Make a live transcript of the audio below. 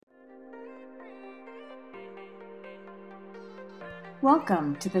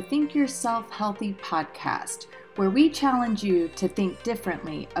Welcome to the Think Yourself Healthy podcast, where we challenge you to think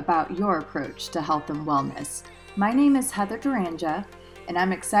differently about your approach to health and wellness. My name is Heather Duranja, and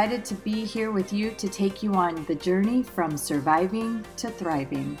I'm excited to be here with you to take you on the journey from surviving to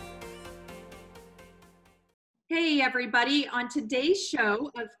thriving. Hey everybody, on today's show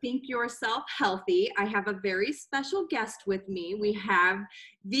of Think Yourself Healthy, I have a very special guest with me. We have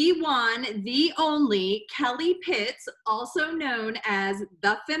the one, the only Kelly Pitts, also known as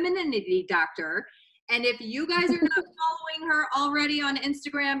the Femininity Doctor. And if you guys are not following her already on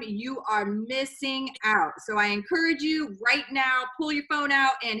Instagram, you are missing out. So I encourage you right now, pull your phone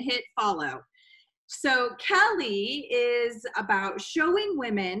out and hit follow. So Kelly is about showing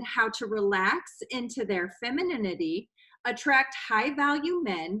women how to relax into their femininity, attract high-value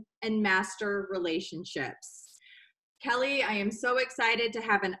men, and master relationships. Kelly, I am so excited to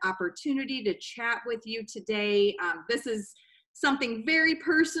have an opportunity to chat with you today. This is something very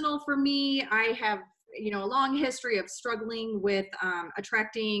personal for me. I have, a long history of struggling with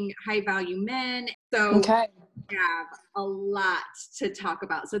attracting high-value men. So Okay. have a lot to talk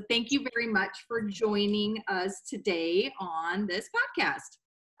about. So thank you very much for joining us today on this podcast.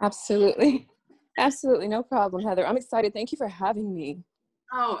 Absolutely. Absolutely. No problem, Heather. I'm excited. Thank you for having me.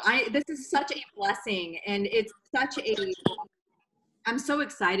 This is such a blessing, and I'm so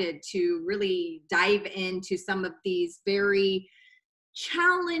excited to really dive into some of these very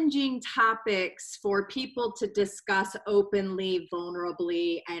challenging topics for people to discuss openly,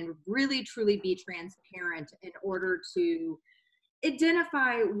 vulnerably, and really truly be transparent in order to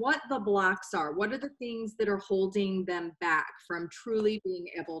identify what the blocks are. What are the things that are holding them back from truly being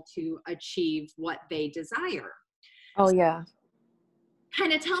able to achieve what they desire? Oh, yeah.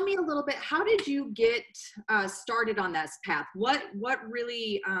 Kind of tell me a little bit, how did you get started on this path? What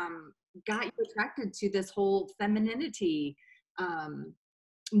really got you attracted to this whole femininity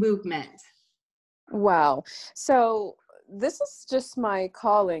movement? Wow. So this is just my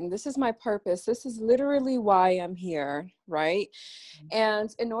calling. This is my purpose. This is literally why I'm here, right? And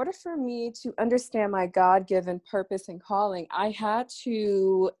in order for me to understand my God-given purpose and calling, I had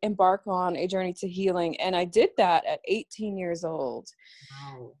to embark on a journey to healing. And I did that at 18 years old.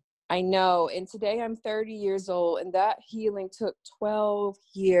 Wow. I know. And today I'm 30 years old, and that healing took 12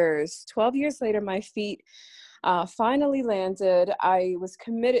 years. 12 years later, my feet finally landed. I was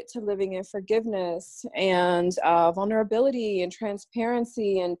committed to living in forgiveness and vulnerability and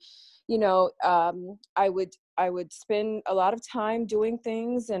transparency. And, I would spend a lot of time doing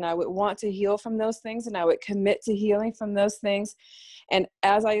things, and I would want to heal from those things, and I would commit to healing from those things. And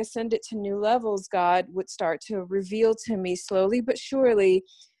as I ascended to new levels, God would start to reveal to me slowly but surely,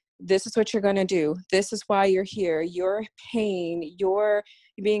 this is what you're going to do. This is why you're here. Your pain, your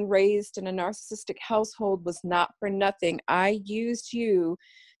being raised in a narcissistic household was not for nothing. I used you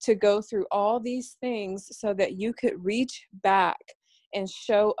to go through all these things so that you could reach back and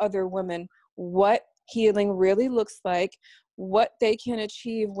show other women what healing really looks like, what they can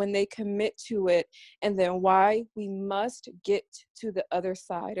achieve when they commit to it, and then why we must get to the other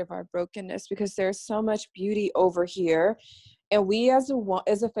side of our brokenness, because there's so much beauty over here. And we as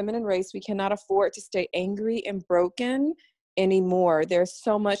a feminine race, we cannot afford to stay angry and broken anymore. There's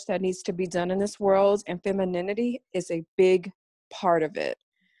so much that needs to be done in this world, and femininity is a big part of it.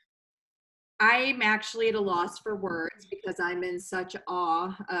 I'm actually at a loss for words because I'm in such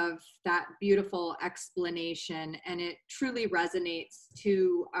awe of that beautiful explanation, and it truly resonates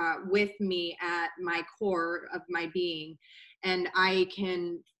with me at my core of my being. And I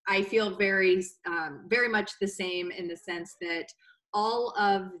feel very much the same, in the sense that all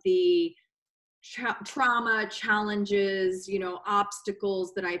of the trauma, challenges,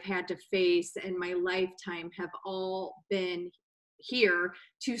 obstacles that I've had to face in my lifetime have all been here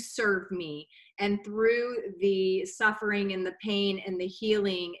to serve me. And through the suffering and the pain and the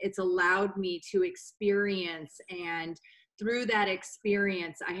healing, it's allowed me to experience, and through that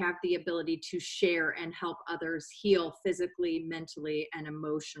experience, I have the ability to share and help others heal physically, mentally, and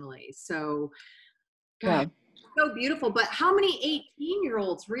emotionally. So, Yeah. God, so beautiful. But how many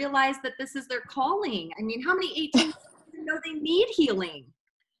 18-year-olds realize that this is their calling? I mean, how many 18 know they need healing?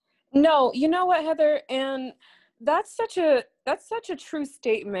 No, you know what, Heather? And that's such a true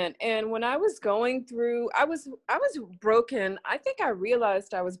statement. And when I was going through, I was broken. I think I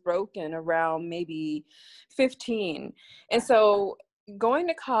realized I was broken around maybe 15. And so going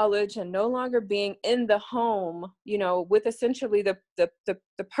to college and no longer being in the home, with essentially the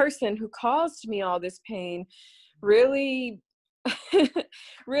person who caused me all this pain, really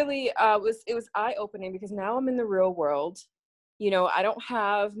really was eye-opening, because now I'm in the real world. I don't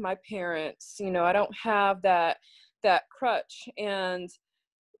have my parents, I don't have that crutch. And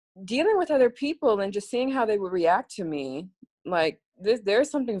dealing with other people and just seeing how they would react to me, like there's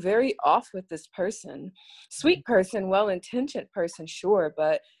something very off with this person. Sweet person, well-intentioned person, sure,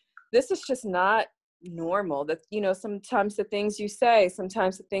 but this is just not normal. That, you know, sometimes the things you say,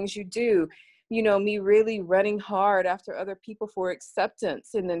 sometimes the things you do, you know, me really running hard after other people for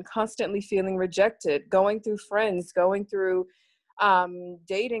acceptance and then constantly feeling rejected, going through friends, going through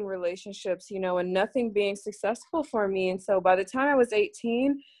dating relationships, you know, and nothing being successful for me. And so by the time I was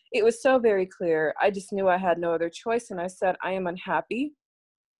 18, it was so very clear. I just knew I had no other choice. And I said, I am unhappy.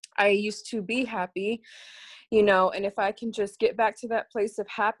 I used to be happy, you know, and if I can just get back to that place of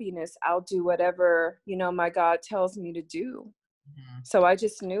happiness, I'll do whatever, you know, my God tells me to do. So I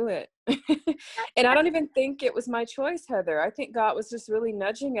just knew it. And I don't even think it was my choice, Heather. I think God was just really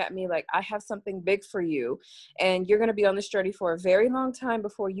nudging at me, like, I have something big for you. And you're going to be on this journey for a very long time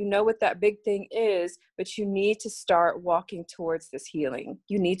before you know what that big thing is. But you need to start walking towards this healing.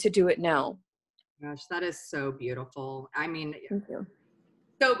 You need to do it now. Gosh, that is so beautiful. I mean, Thank you.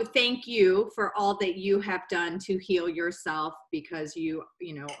 so thank you for all that you have done to heal yourself, because you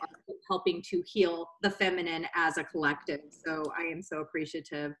know, are helping to heal the feminine as a collective. So I am so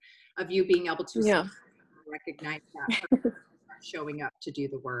appreciative of you being able to recognize that, showing up to do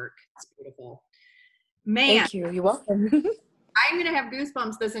the work. It's beautiful. Man, Thank you. You're welcome. I'm going to have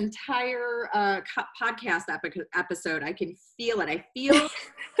goosebumps this entire podcast episode. I can feel it. I feel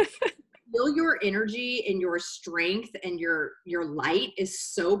your energy and your strength, and your light is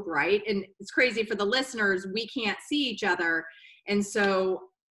so bright. And it's crazy for the listeners, we can't see each other, and so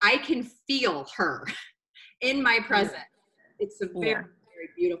I can feel her in my presence. It's a very, very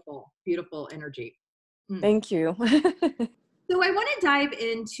beautiful energy. Thank you. So I want to dive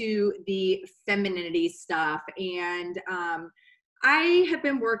into the femininity stuff, and I have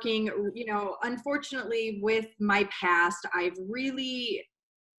been working, you know, unfortunately with my past, I've really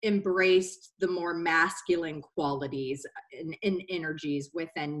embraced the more masculine qualities and energies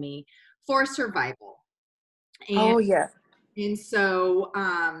within me for survival. And so,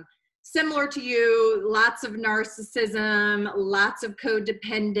 similar to you, lots of narcissism, lots of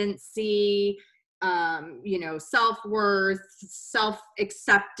codependency, you know, self-worth,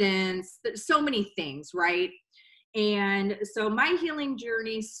 self-acceptance, so many things, right? And so my healing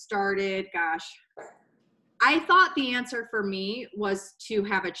journey started, gosh, I thought the answer for me was to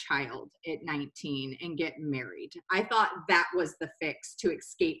have a child at 19 and get married. I thought that was the fix to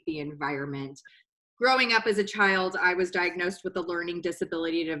escape the environment. Growing up as a child, I was diagnosed with a learning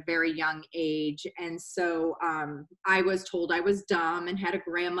disability at a very young age. And so I was told I was dumb, and had a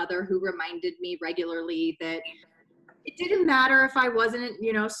grandmother who reminded me regularly that it didn't matter if I wasn't,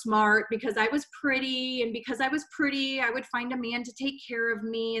 you know, smart, because I was pretty, and because I was pretty, I would find a man to take care of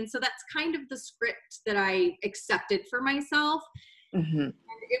me. And so that's kind of the script that I accepted for myself. Mm-hmm. And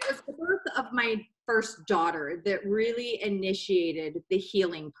it was the birth of my first daughter that really initiated the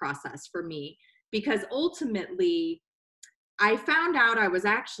healing process for me, because ultimately I found out I was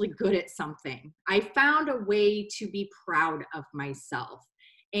actually good at something. I found a way to be proud of myself.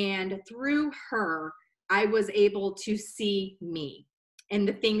 And through her, I was able to see me and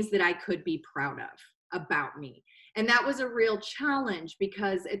the things that I could be proud of about me. And that was a real challenge,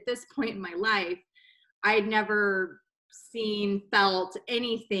 because at this point in my life, I'd never seen, felt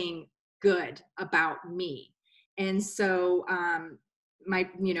anything good about me. And so my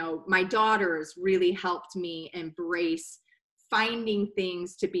daughters really helped me embrace finding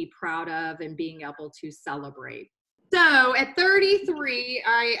things to be proud of and being able to celebrate. So at 33,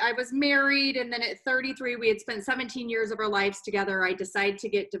 I was married, and then at 33, we had spent 17 years of our lives together. I decided to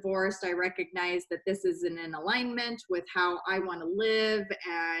get divorced. I recognized that this isn't in alignment with how I want to live,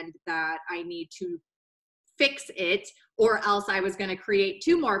 and that I need to fix it, or else I was going to create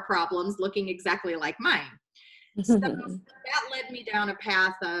two more problems looking exactly like mine. So that led me down a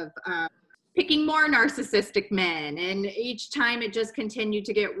path of picking more narcissistic men, and each time it just continued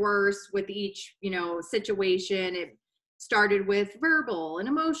to get worse with each, you know, situation. It started with verbal and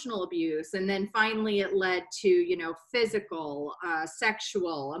emotional abuse, and then finally it led to, you know, physical,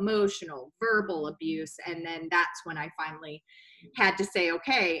 sexual, emotional, verbal abuse. And then that's when I finally had to say,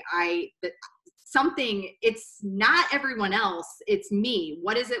 okay, it's not everyone else, it's me.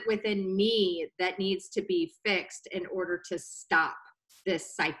 What is it within me that needs to be fixed in order to stop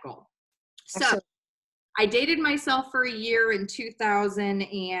this cycle? So I dated myself for a year in 2000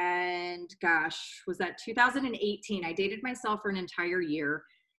 and was that 2018? I dated myself for an entire year.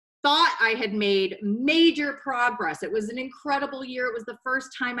 Thought I had made major progress. It was an incredible year. It was the first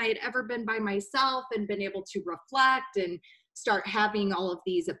time I had ever been by myself and been able to reflect and start having all of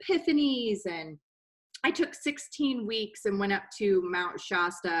these epiphanies and I took 16 weeks and went up to Mount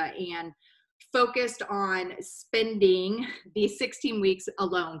Shasta and focused on spending these 16 weeks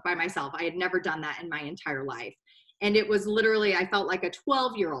alone by myself. I had never done that in my entire life. And it was literally, I felt like a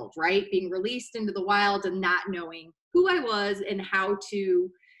 12-year-old, right? Being released into the wild and not knowing who I was and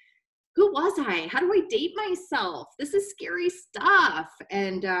who was I? How do I date myself? This is scary stuff.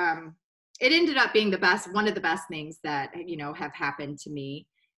 And it ended up being one of the best things that, have happened to me.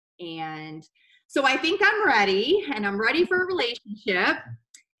 And so I think I'm ready, and I'm ready for a relationship.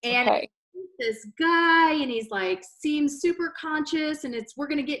 And Okay. this guy, and he's like, seems super conscious, and we're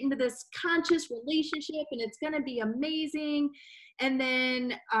going to get into this conscious relationship, and it's going to be amazing. And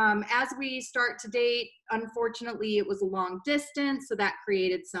then as we start to date, unfortunately, it was a long distance, so that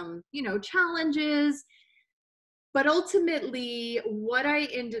created some, challenges. But ultimately, what I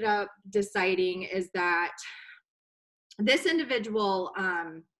ended up deciding is that this individual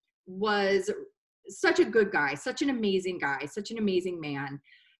was such a good guy, such an amazing guy, such an amazing man.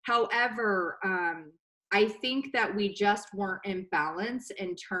 However, I think that we just weren't in balance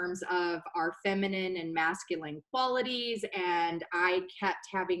in terms of our feminine and masculine qualities, and I kept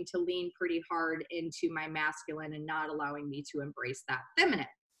having to lean pretty hard into my masculine and not allowing me to embrace that feminine.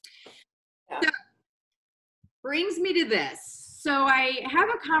 Yeah. So, brings me to this. So I have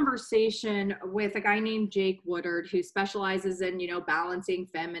a conversation with a guy named Jake Woodard, who specializes in, balancing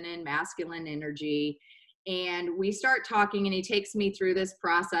feminine, masculine energy. And we start talking, and he takes me through this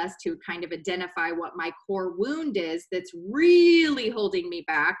process to kind of identify what my core wound is that's really holding me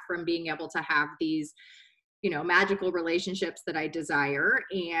back from being able to have these, magical relationships that I desire.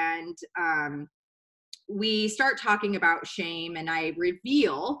 And we start talking about shame, and I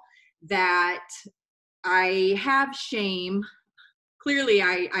reveal that I have shame. Clearly,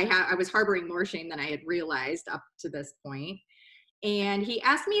 I was harboring more shame than I had realized up to this point. And he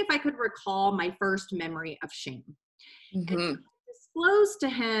asked me if I could recall my first memory of shame. And Mm-hmm. I disclosed to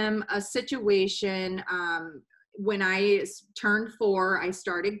him a situation when I turned 4. I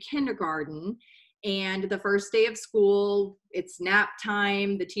started kindergarten, and the first day of school, it's nap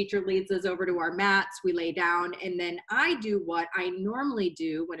time. The teacher leads us over to our mats. We lay down, and then I do what I normally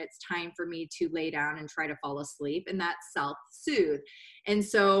do when it's time for me to lay down and try to fall asleep, and that's self-soothe. And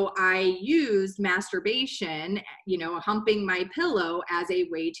so I used masturbation, humping my pillow as a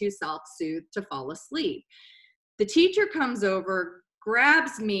way to self-soothe to fall asleep. The teacher comes over,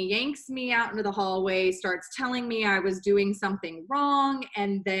 grabs me, yanks me out into the hallway, starts telling me I was doing something wrong,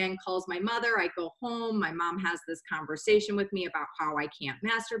 and then calls my mother. I go home. My mom has this conversation with me about how I can't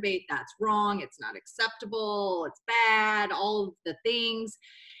masturbate. That's wrong. It's not acceptable. It's bad, all of the things.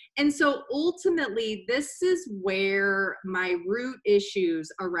 And so ultimately, this is where my root issues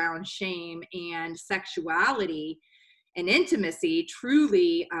around shame and sexuality and intimacy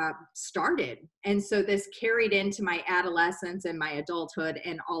truly started. And so this carried into my adolescence and my adulthood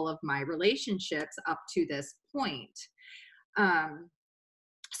and all of my relationships up to this point.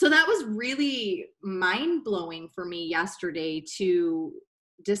 So that was really mind-blowing for me yesterday to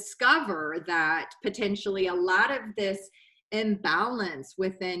discover that potentially a lot of this imbalance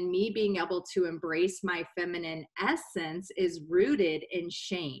within me being able to embrace my feminine essence is rooted in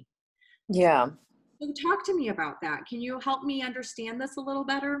shame. Yeah. So talk to me about that. Can you help me understand this a little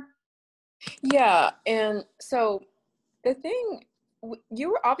better? Yeah. And so the thing, you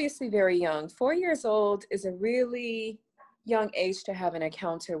were obviously very young. 4 years old is a really young age to have an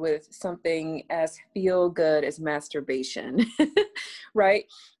encounter with something as feel good as masturbation, right?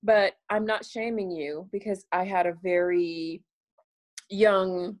 But I'm not shaming you, because I had a very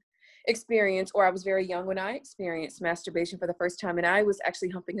young experience, or I was very young when I experienced masturbation for the first time, and I was actually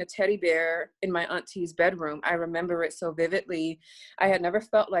humping a teddy bear in my auntie's bedroom. I remember it so vividly. I had never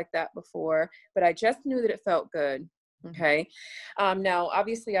felt like that before, but I just knew that it felt good. Okay. Now,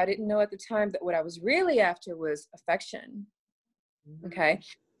 obviously, I didn't know at the time that what I was really after was affection. Okay.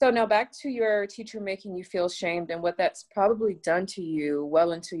 So now back to your teacher making you feel shamed and what that's probably done to you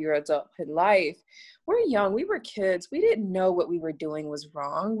well into your adulthood life. We're young, we were kids. We didn't know what we were doing was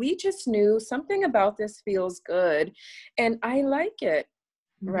wrong. We just knew something about this feels good and I like it,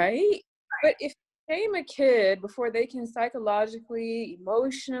 Mhm. right? But if you shame a kid before they can psychologically,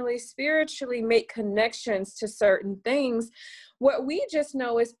 emotionally, spiritually make connections to certain things, what we just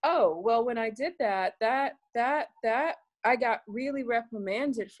know is, oh, well, when I did that, I got really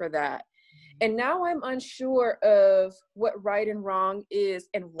reprimanded for that. And now I'm unsure of what right and wrong is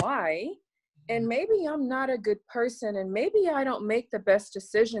and why. And maybe I'm not a good person and maybe I don't make the best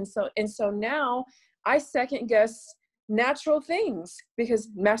decision. So now I second guess natural things, because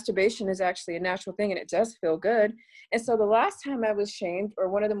masturbation is actually a natural thing and it does feel good. And so the last time I was shamed, or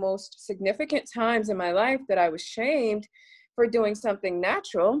one of the most significant times in my life that I was shamed for doing something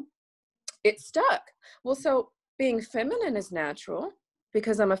natural, it stuck. Well, so being feminine is natural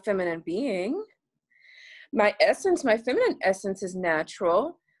because I'm a feminine being. My essence, my feminine essence is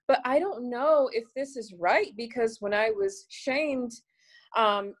natural, but I don't know if this is right, because when I was shamed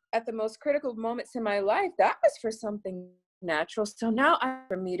at the most critical moments in my life, that was for something natural. So now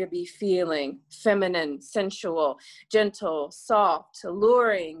for me to be feeling feminine, sensual, gentle, soft,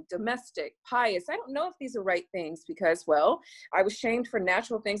 alluring, domestic, pious. I don't know if these are right things because, well, I was shamed for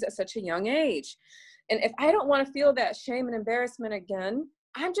natural things at such a young age. And if I don't want to feel that shame and embarrassment again,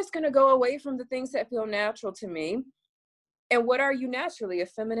 I'm just going to go away from the things that feel natural to me. And what are you naturally? A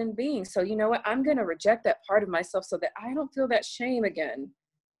feminine being. So you know what? I'm going to reject that part of myself so that I don't feel that shame again.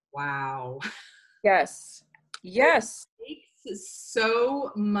 Wow. Yes. Yes. It makes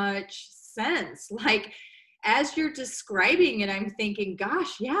so much sense. Like, as you're describing it, I'm thinking,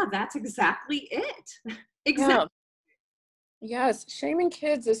 gosh, yeah, that's exactly it. Exactly. Yeah. Yes. Shaming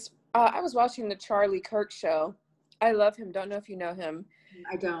kids is, I was watching the Charlie Kirk show. I love him. Don't know if you know him.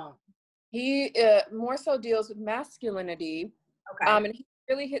 I don't. He more so deals with masculinity. Okay. And he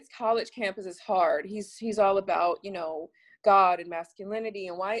really hits college campuses hard. He's all about, God and masculinity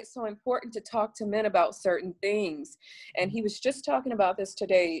and why it's so important to talk to men about certain things. And he was just talking about this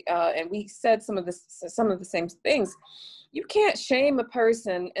today, and we said some of the same things. You can't shame a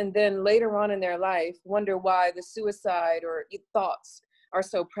person and then later on in their life wonder why the suicide or thoughts are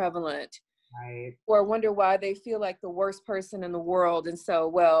so prevalent, Right. or wonder why they feel like the worst person in the world. And so,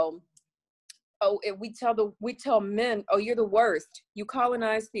 well, we tell men, oh, you're the worst. You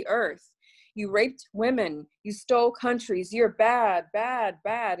colonized the earth. You raped women. You stole countries. You're bad, bad,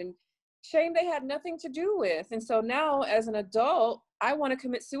 bad. And shame they had nothing to do with. And so now as an adult, I want to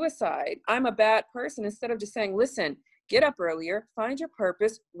commit suicide. I'm a bad person, instead of just saying, listen, get up earlier, find your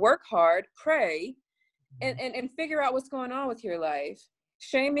purpose, work hard, pray, and figure out what's going on with your life.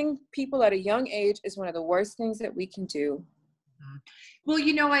 Shaming people at a young age is one of the worst things that we can do. Well,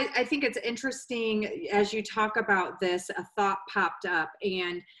 I think it's interesting as you talk about this, a thought popped up,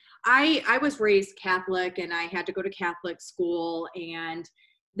 and I was raised Catholic and I had to go to Catholic school, and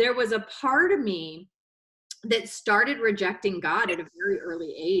there was a part of me that started rejecting God at a very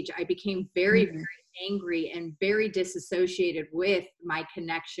early age. I became very, very angry and very disassociated with my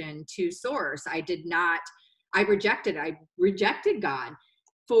connection to source. I rejected God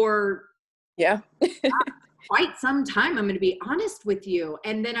for Yeah. quite some time. I'm going to be honest with you.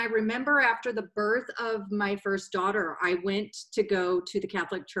 And then I remember after the birth of my first daughter, I went to go to the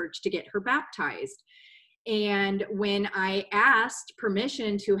Catholic Church to get her baptized. And when I asked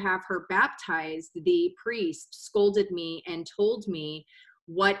permission to have her baptized, the priest scolded me and told me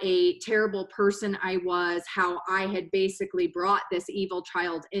what a terrible person I was, how I had basically brought this evil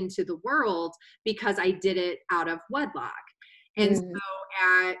child into the world because I did it out of wedlock. And so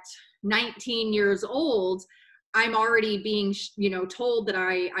at 19 years old, I'm already being, told that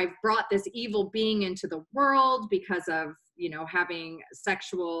I've brought this evil being into the world because of, having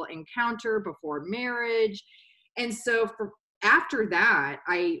sexual encounter before marriage. And so after that,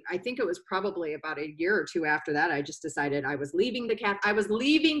 I think it was probably about a year or two after that, I just decided I was leaving I was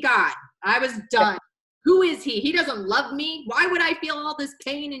leaving God. I was done. Who is he? He doesn't love me. Why would I feel all this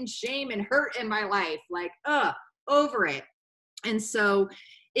pain and shame and hurt in my life? Like, over it. And so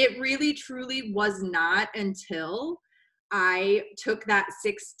it really truly was not until I took that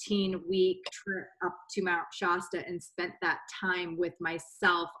 16-week trip up to Mount Shasta and spent that time with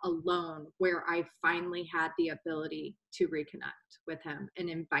myself alone, where I finally had the ability to reconnect with him and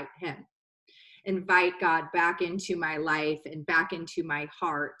invite God back into my life and back into my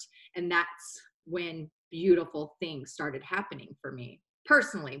heart. And that's when beautiful things started happening for me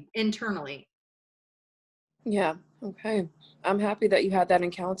personally, internally. Yeah. Okay. I'm happy that you had that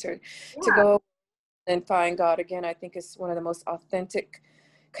encounter. To Yeah. go and find God again, I think is one of the most authentic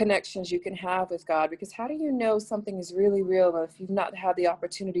connections you can have with God, because how do you know something is really real if you've not had the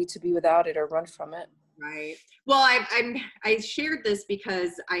opportunity to be without it or run from it? Right. Well, I shared this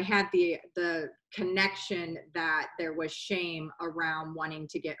because I had the connection that there was shame around wanting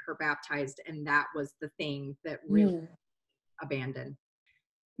to get her baptized, and that was the thing that really abandoned.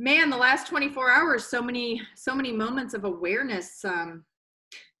 Man, the last 24 hours, so many moments of awareness.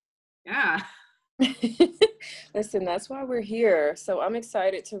 Yeah. Listen, that's why we're here. So I'm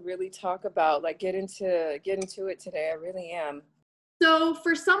excited to really talk about, like, get into it today. I really am. So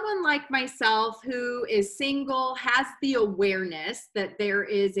for someone like myself who is single, has the awareness that there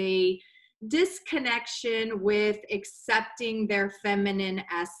is a disconnection with accepting their feminine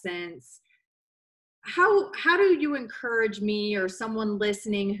essence, how do you encourage me or someone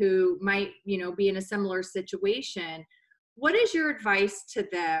listening who might, be in a similar situation? What is your advice to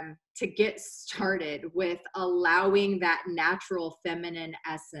them to get started with allowing that natural feminine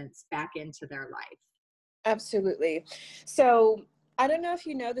essence back into their life? Absolutely. So I don't know if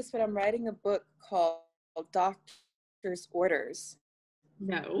you know this, but I'm writing a book called Doctor's Orders,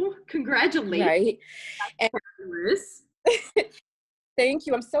 No, congratulations. right? And Chris. thank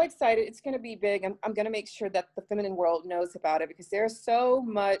you. I'm so excited. It's going to be big. I'm going to make sure that the feminine world knows about it, because there's so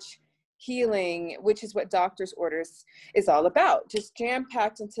much healing, which is what Doctor's Orders is all about. Just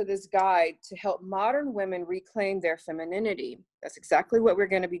jam-packed into this guide to help modern women reclaim their femininity. That's exactly what we're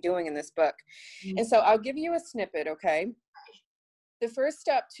going to be doing in this book. And so I'll give you a snippet, okay? The first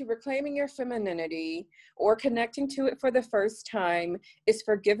step to reclaiming your femininity or connecting to it for the first time is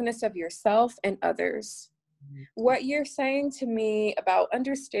forgiveness of yourself and others. What you're saying to me about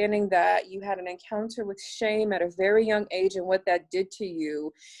understanding that you had an encounter with shame at a very young age and what that did to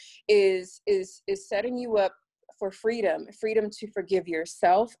you is setting you up for freedom to forgive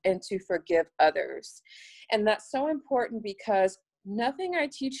yourself and to forgive others. And that's so important, because nothing I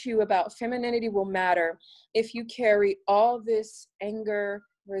teach you about femininity will matter if you carry all this anger,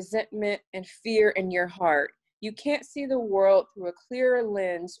 resentment, and fear in your heart. You can't see the world through a clearer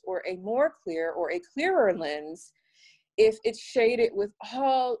lens, or a more clear or a clearer lens, if it's shaded with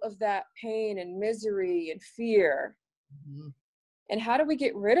all of that pain and misery and fear. Mm-hmm. And how do we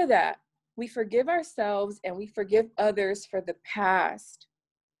get rid of that? We forgive ourselves and we forgive others for the past.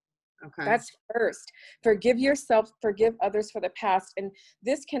 Okay. That's first. Forgive yourself, forgive others for the past. And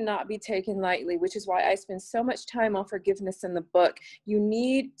this cannot be taken lightly, which is why I spend so much time on forgiveness in the book. You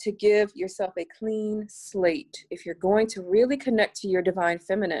need to give yourself a clean slate if you're going to really connect to your divine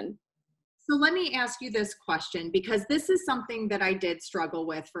feminine. So let me ask you this question, because this is something that I did struggle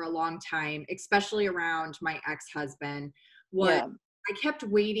with for a long time, especially around my ex-husband. I kept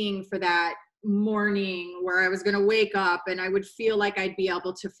waiting for that morning where I was going to wake up and I would feel like I'd be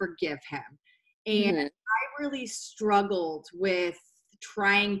able to forgive him. And I really struggled with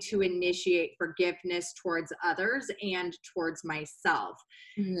trying to initiate forgiveness towards others and towards myself.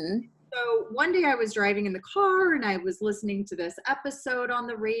 So one day I was driving in the car and I was listening to this episode on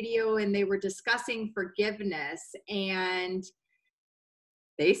the radio, and they were discussing forgiveness, and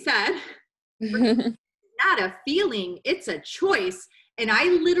they said, not a feeling, it's a choice. And I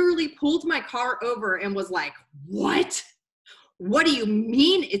literally pulled my car over and was like, what? What do you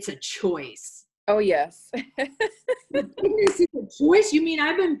mean it's a choice? Oh, yes. Forgiveness is a choice? You mean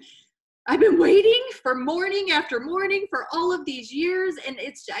I've been waiting for morning after morning for all of these years, and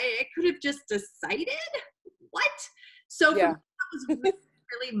I could have just decided? What? So yeah. That was really,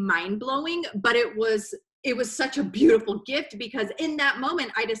 really mind-blowing, but it was such a beautiful gift, because in that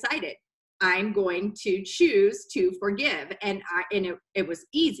moment I decided I'm going to choose to forgive, and it was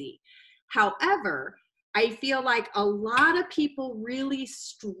easy. However, I feel like a lot of people really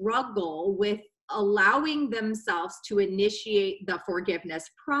struggle with allowing themselves to initiate the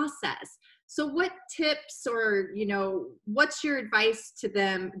forgiveness process. So what tips, or, what's your advice to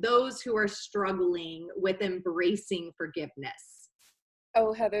them, those who are struggling with embracing forgiveness?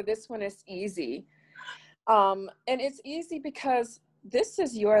 Oh, Heather, this one is easy. And it's easy because this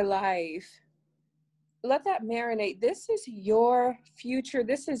is your life. Let that marinate. This is your future.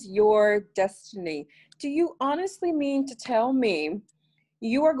 This is your destiny. Do you honestly mean to tell me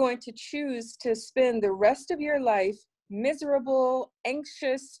you are going to choose to spend the rest of your life miserable,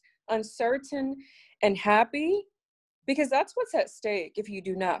 anxious, uncertain, and happy? Because that's what's at stake if you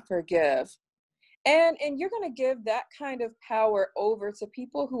do not forgive. And you're going to give that kind of power over to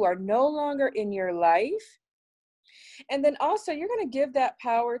people who are no longer in your life. And then also, you're going to give that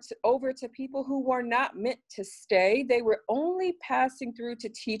power over to people who were not meant to stay. They were only passing through to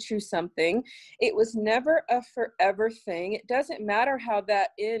teach you something. It was never a forever thing. It doesn't matter how that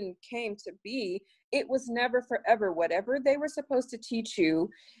end came to be. It was never forever. Whatever they were supposed to teach you,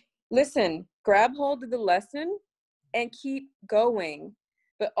 listen, grab hold of the lesson and keep going.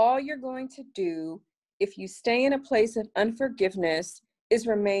 But all you're going to do if you stay in a place of unforgiveness is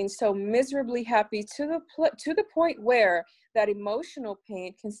remain so miserably happy to the point where that emotional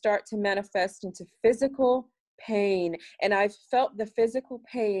pain can start to manifest into physical pain. And I've felt the physical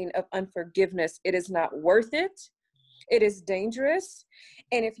pain of unforgiveness. It is not worth it. It is dangerous.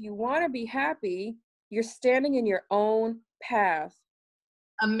 And if you want to be happy, you're standing in your own path.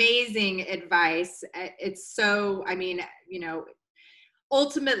 Amazing advice. It's so,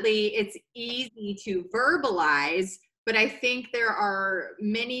 ultimately it's easy to verbalize, But I think there are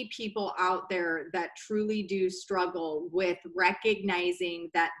many people out there that truly do struggle with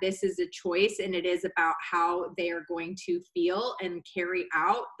recognizing that this is a choice and it is about how they are going to feel and carry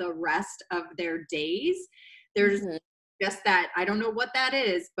out the rest of their days. There's Mhm. just that, I don't know what that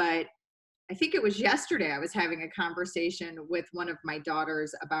is, but I think it was yesterday I was having a conversation with one of my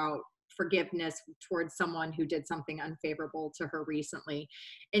daughters about forgiveness towards someone who did something unfavorable to her recently.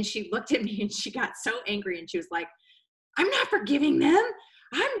 And she looked at me and she got so angry and she was like, I'm not forgiving them.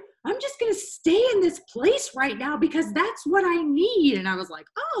 I'm just going to stay in this place right now because that's what I need. And I was like,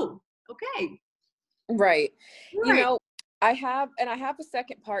 "Oh, okay. Right. You Right. know, I have a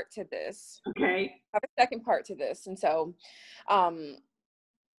second part to this. Okay. I have a second part to this. And so, um,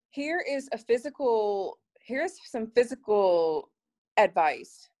 here's some physical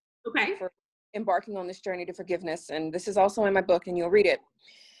advice Okay. for embarking on this journey to forgiveness. And this is also in my book, and you'll read it.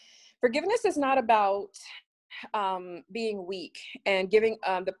 Forgiveness is not about being weak and giving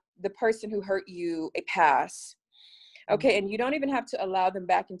the person who hurt you a pass. Okay, and you don't even have to allow them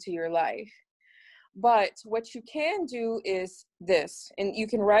back into your life. But what you can do is this, and you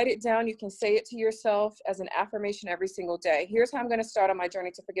can write it down. You can say it to yourself as an affirmation every single day. Here's how I'm going to start on my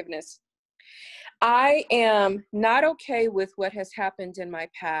journey to forgiveness. I am not okay with what has happened in my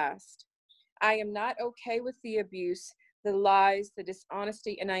past. I am not okay with the abuse, the lies, the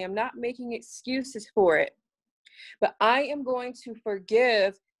dishonesty, and I am not making excuses for it. But I am going to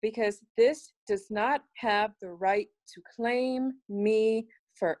forgive because this does not have the right to claim me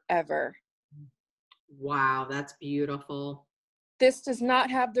forever. Wow, that's beautiful. This does not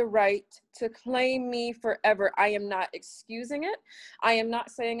have the right to claim me forever. I am not excusing it. I am not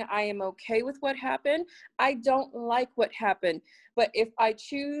saying I am okay with what happened. I don't like what happened. But if I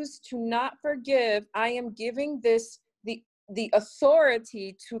choose to not forgive, I am giving this the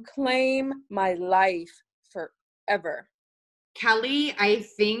authority to claim my life forever. Kelly, I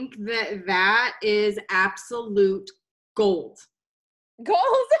think that that is absolute gold.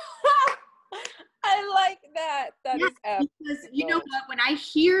 Goals. I like that. That Yeah, is because absolute you know gold. what? When I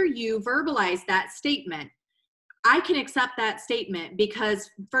hear you verbalize that statement, I can accept that statement because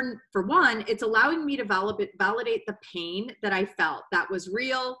for one, it's allowing me to validate the pain that I felt. That was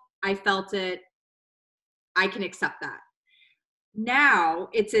real. I felt it. I can accept that. Now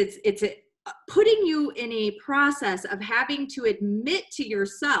putting you in a process of having to admit to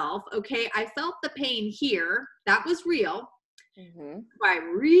yourself, okay, I felt the pain here. That was real. Hmm. Do I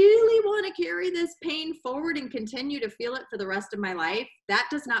really want to carry this pain forward and continue to feel it for the rest of my life? That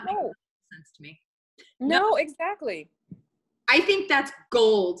does not make No, sense to me. No, no, exactly. I think that's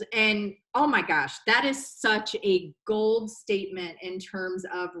gold. And oh my gosh, that is such a gold statement in terms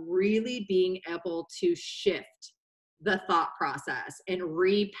of really being able to shift the thought process and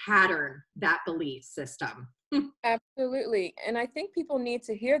repattern that belief system. Absolutely. And I think people need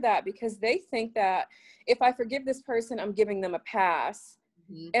to hear that because they think that if I forgive this person, I'm giving them a pass.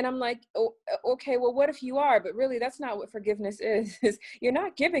 Mhm. And I'm like, oh, okay, well, what if you are? But really, that's not what forgiveness is. You're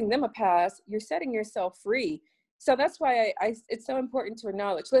not giving them a pass. You're setting yourself free. So that's why it's so important to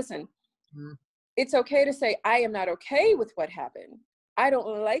acknowledge, listen, Mhm. it's okay to say, I am not okay with what happened. I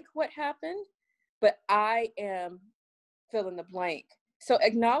don't like what happened, but I am fill in the blank. So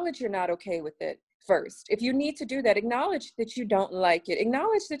acknowledge you're not okay with it first. If you need to do that, acknowledge that you don't like it.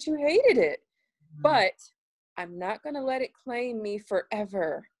 Acknowledge that you hated it. But I'm not going to let it claim me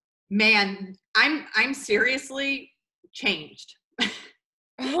forever. Man, I'm seriously changed.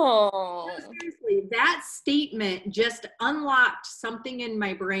 No, Oh, seriously, that statement just unlocked something in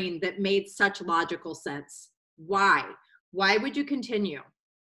my brain that made such logical sense. Why? Why would you continue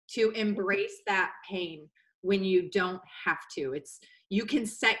to embrace that pain when you don't have to? It's you can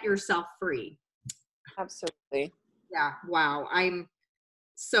set yourself free. absolutely. Yeah, wow. I'm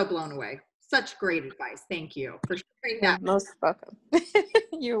so blown away. Such great advice. Thank you for sharing You're that. most welcome.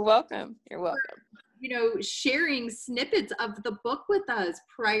 You're welcome. You're welcome. Sharing snippets of the book with us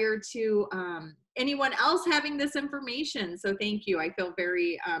prior to anyone else having this information. So thank you. I feel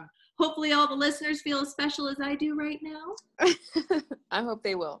very, hopefully all the listeners feel as special as I do right now. I hope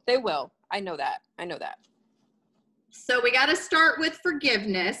they will. They will. I know that. I know that. So we got to start with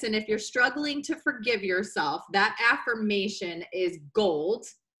forgiveness. And if you're struggling to forgive yourself, that affirmation is gold.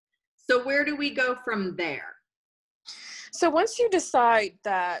 So where do we go from there? So once you decide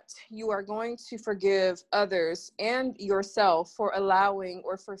that you are going to forgive others and yourself for allowing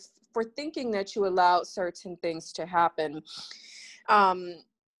or for thinking that you allowed certain things to happen, um,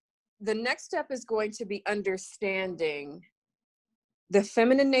 the next step is going to be understanding the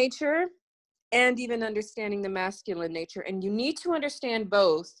feminine nature and even understanding the masculine nature. And you need to understand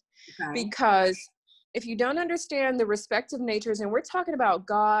both Okay. because if you don't understand the respective natures, and we're talking about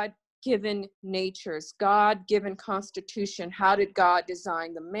God-given natures, God-given constitution, how did God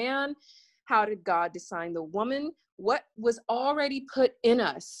design the man? How did God design the woman? What was already put in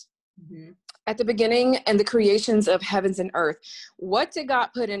us at the beginning and the creations of heavens and earth? What did God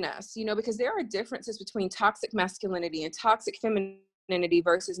put in us? You know, because there are differences between toxic masculinity and toxic femininity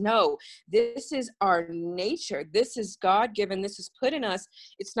versus no, this is our nature. This is God-given. This is put in us.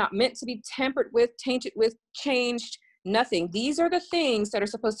 It's not meant to be tempered with, tainted with, changed, nothing. These are the things that are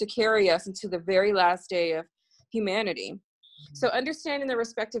supposed to carry us into the very last day of humanity. So understanding the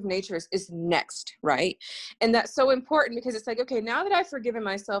respective natures is next, right? And that's so important because it's like, okay, now that I've forgiven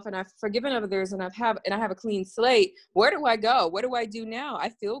myself and I've forgiven others and I have a clean slate, where do I go? What do I do now? I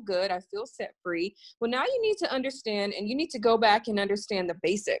feel good. I feel set free. Well, now you need to understand, and you need to go back and understand the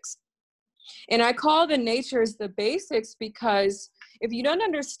basics. And I call the natures the basics because if you don't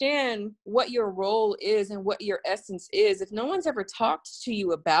understand what your role is and what your essence is, if no one's ever talked to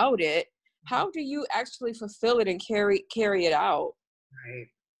you about it, how do you actually fulfill it and carry it out? Right.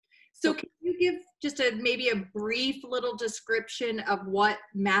 So can you give just maybe a brief little description of what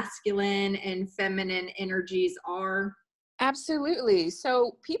masculine and feminine energies are? Absolutely.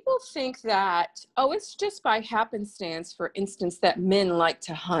 So people think that, oh, it's just by happenstance, for instance, that men like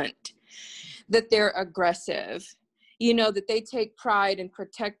to hunt, that they're aggressive, you know, that they take pride in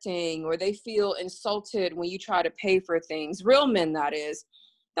protecting, or they feel insulted when you try to pay for things. Real men, that is.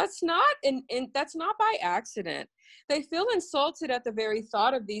 That's not that's not by accident. They feel insulted at the very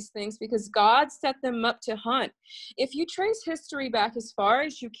thought of these things because God set them up to hunt. If you trace history back as far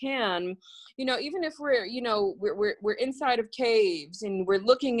as you can, you know, even if we're, you know, we're inside of caves and we're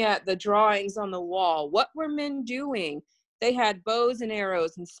looking at the drawings on the wall, what were men doing? They had bows and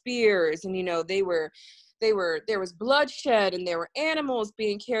arrows and spears, and you know, there was bloodshed and there were animals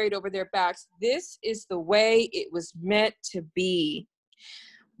being carried over their backs. This is the way it was meant to be.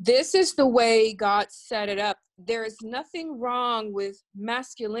 This is the way God set it up. There is nothing wrong with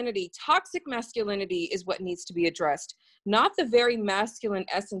masculinity. Toxic masculinity is what needs to be addressed, not the very masculine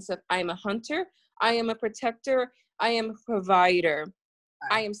essence of I am a hunter, I am a protector, I am a provider.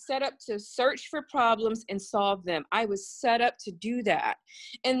 I am set up to search for problems and solve them. I was set up to do that.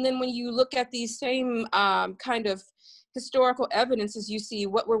 And then when you look at these same kind of historical evidences, you see,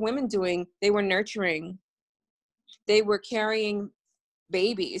 what were women doing? They were nurturing. They were carrying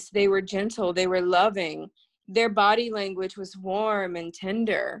babies. They were gentle. They were loving. Their body language was warm and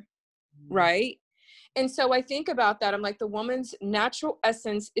tender, right? And so I think about that. I'm like, the woman's natural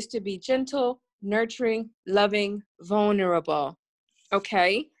essence is to be gentle, nurturing, loving, vulnerable.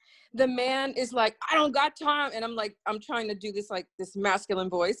 Okay. The man is like, I don't got time. And I'm like, I'm trying to do this, like this masculine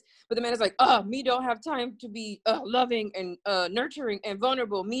voice, but the man is like, me don't have time to be loving and nurturing and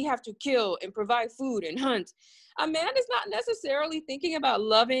vulnerable. Me have to kill and provide food and hunt. A man is not necessarily thinking about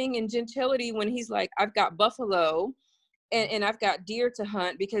loving and gentility when he's like, I've got buffalo and I've got deer to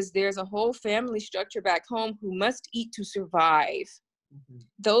hunt, because there's a whole family structure back home who must eat to survive.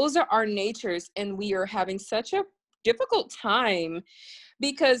 Those are our natures. And we are having such a difficult time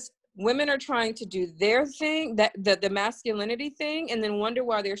because women are trying to do their thing, that the masculinity thing, and then wonder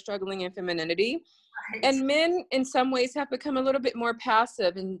why they're struggling in femininity. Right. And men in some ways have become a little bit more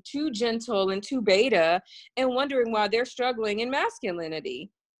passive and too gentle and too beta, and wondering why they're struggling in masculinity.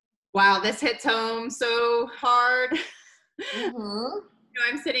 Wow, this hits home so hard.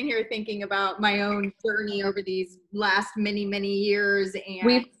 I'm sitting here thinking about my own journey over these last many years, and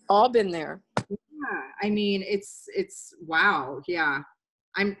we've all been there. Yeah, I mean, it's wow. Yeah.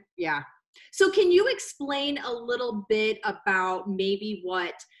 So can you explain a little bit about maybe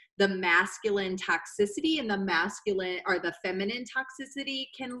what the masculine toxicity and the masculine or the feminine toxicity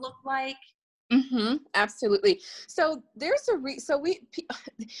can look like? Absolutely. So there's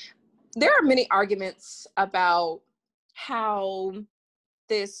there are many arguments about how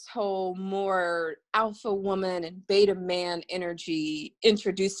this whole more alpha woman and beta man energy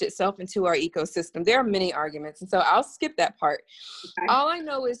introduced itself into our ecosystem. There are many arguments, and so I'll skip that part. Okay. All I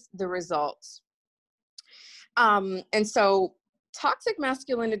know is the results. And so toxic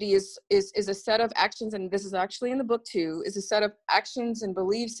masculinity is a set of actions, and this is actually in the book too, is a set of actions and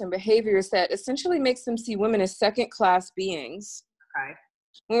beliefs and behaviors that essentially makes them see women as second-class beings. Okay.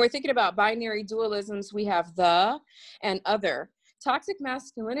 When we're thinking about binary dualisms, we have the and other. Toxic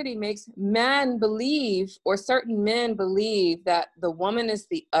masculinity makes men believe, or certain men believe, that the woman is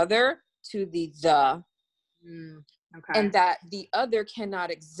the other to the. Okay. And that the other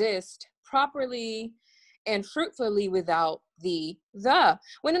cannot exist properly and fruitfully without the.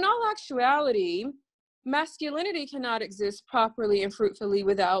 When in all actuality, masculinity cannot exist properly and fruitfully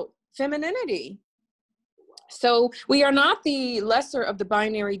without femininity. So we are not the lesser of the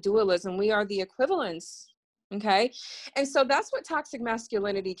binary dualism. We are the equivalence. Okay. And so that's what toxic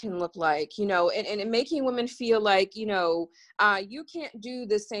masculinity can look like, and making women feel like, you can't do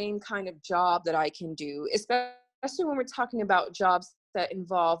the same kind of job that I can do, especially when we're talking about jobs that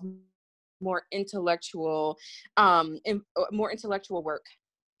involve more intellectual, more intellectual work.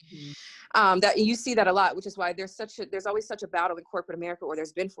 Mhm. That you see that a lot, which is why there's always such a battle in corporate America, or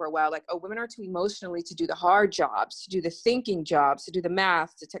there's been for a while, like, oh, women are too emotionally to do the hard jobs, to do the thinking jobs, to do the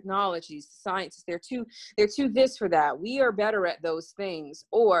math, the technologies, the sciences. They're too this for that. We are better at those things.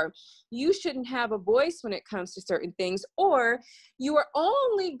 Or you shouldn't have a voice when it comes to certain things, or you are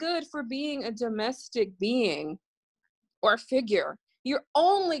only good for being a domestic being or figure. You're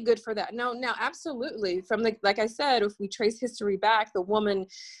only good for that. Now, absolutely. From like I said, if we trace history back, the woman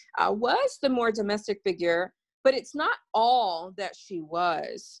was the more domestic figure, but it's not all that she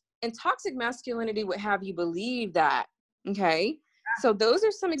was. And toxic masculinity would have you believe that. Okay. So those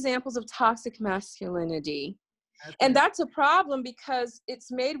are some examples of toxic masculinity. Okay. And that's a problem because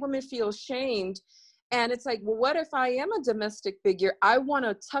it's made women feel shamed. And it's like, well, what if I am a domestic figure? I want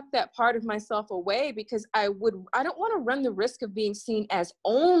to tuck that part of myself away because I don't want to run the risk of being seen as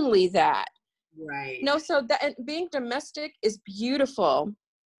only that. Right. No, so that being domestic is beautiful.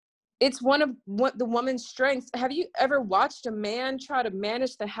 It's one of the woman's strengths. Have you ever watched a man try to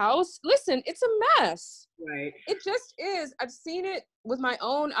manage the house? Listen, it's a mess. Right. It just is. I've seen it with my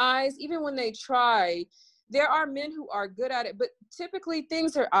own eyes. Even when they try, there are men who are good at it, but typically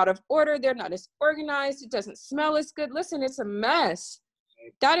things are out of order. They're not as organized. It doesn't smell as good. Listen, it's a mess.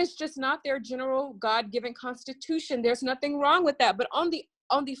 That is just not their general God-given constitution. There's nothing wrong with that. But on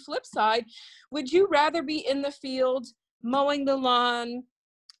the flip side, would you rather be in the field, mowing the lawn,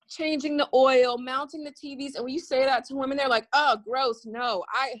 changing the oil, mounting the TVs? And when you say that to women, they're like, oh, gross. No,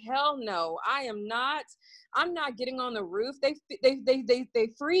 hell no. I'm not getting on the roof. They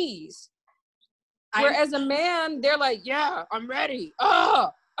freeze. Whereas a man, they're like, yeah, I'm ready.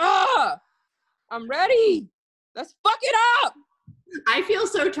 I'm ready. Let's fuck it up. I feel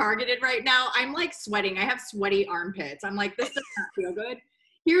so targeted right now. I'm like sweating. I have sweaty armpits. I'm like, this does not feel good.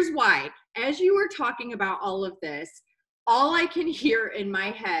 Here's why. As you were talking about all of this, all I can hear in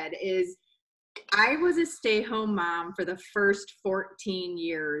my head is I was a stay-home mom for the first 14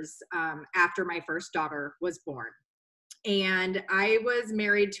 years after my first daughter was born. And I was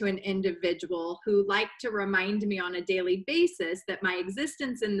married to an individual who liked to remind me on a daily basis that my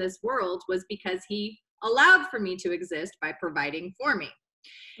existence in this world was because he allowed for me to exist by providing for me.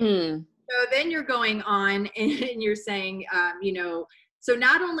 So then you're going on and you're saying, so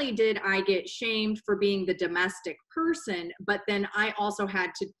not only did I get shamed for being the domestic person, but then I also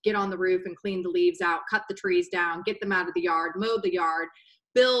had to get on the roof and clean the leaves out, cut the trees down, get them out of the yard, mow the yard,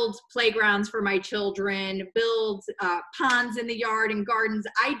 build playgrounds for my children, build ponds in the yard and gardens.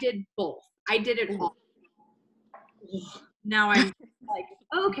 I did both. I did it all. Now I'm like,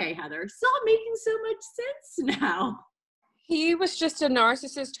 okay, Heather, it's all making so much sense now. He was just a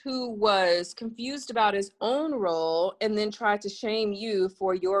narcissist who was confused about his own role and then tried to shame you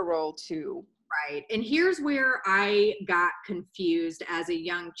for your role too. Right. And here's where I got confused as a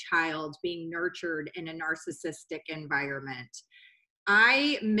young child being nurtured in a narcissistic environment.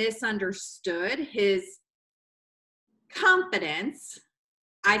 I misunderstood his confidence.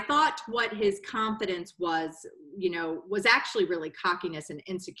 I thought what his confidence was, was actually really cockiness and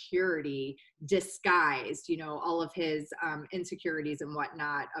insecurity disguised, all of his insecurities and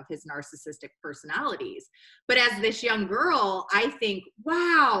whatnot of his narcissistic personalities. But as this young girl, I think,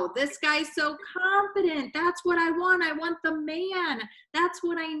 wow, this guy's so confident. That's what I want. I want the man. That's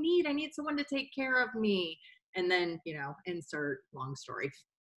what I need. I need someone to take care of me. And then, insert long story.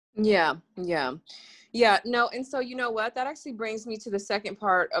 Yeah. No. And so, you know what? That actually brings me to the second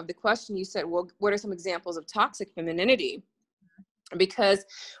part of the question. You said, well, what are some examples of toxic femininity? Because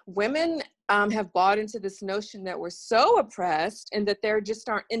women have bought into this notion that we're so oppressed and that there just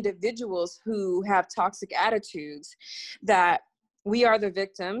aren't individuals who have toxic attitudes, that we are the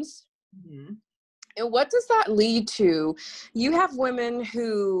victims. Mm-hmm. And what does that lead to? You have women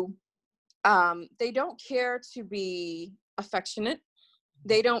who they don't care to be affectionate.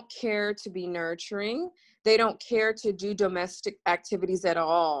 They don't care to be nurturing. They don't care to do domestic activities at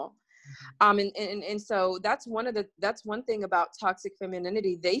all. And so that's one thing about toxic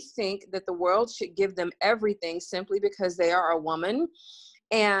femininity. They think that the world should give them everything simply because they are a woman.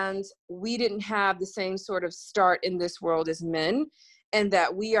 And we didn't have the same sort of start in this world as men, and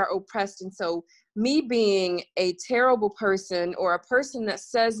that we are oppressed. And so me being a terrible person or a person that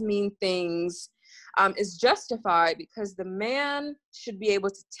says mean things is justified because the man should be able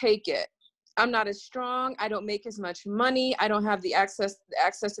to take it. I'm not as strong. I don't make as much money. I don't have the access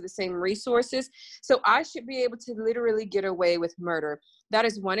to the same resources. So I should be able to literally get away with murder. That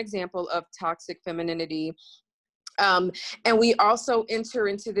is one example of toxic femininity. And we also enter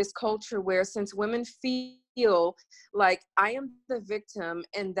into this culture where, since women feel like I am the victim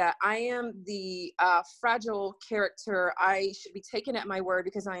and that I am the fragile character, I should be taken at my word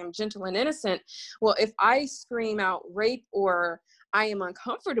because I am gentle and innocent. Well, if I scream out rape, or I am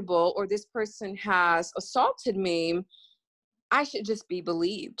uncomfortable, or this person has assaulted me, I should just be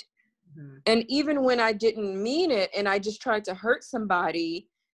believed. Mm-hmm. And even when I didn't mean it and I just tried to hurt somebody,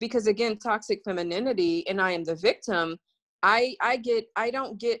 because again, toxic femininity, and I am the victim, I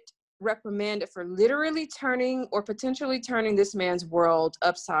don't get reprimanded for literally turning or potentially turning this man's world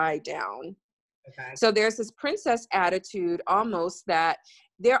upside down. Okay. So there's this princess attitude almost, that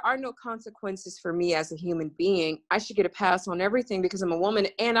there are no consequences for me as a human being. I should get a pass on everything because I'm a woman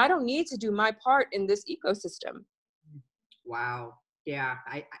and I don't need to do my part in this ecosystem. Wow. Yeah.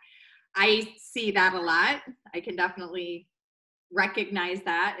 I see that a lot. I can definitely recognize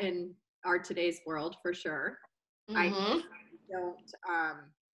that in our today's world for sure. Mm-hmm. I don't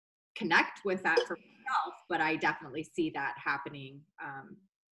connect with that for myself, but I definitely see that happening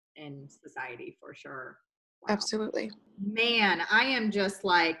in society for sure. Wow. Absolutely. Man, I am just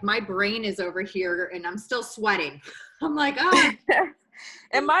like, my brain is over here and I'm still sweating. I'm like, oh.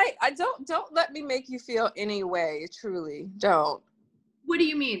 I don't let me make you feel any way, truly. Don't. What do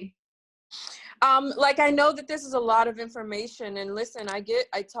you mean? Like, I know that this is a lot of information, and listen, I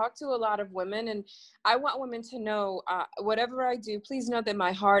talk to a lot of women, and I want women to know, whatever I do, please know that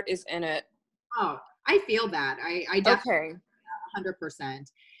my heart is in it. Oh, I feel that. I definitely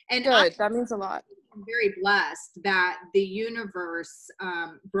 100%. And good. That means a lot. I'm very blessed that the universe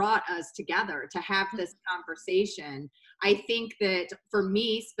brought us together to have this conversation. I think that for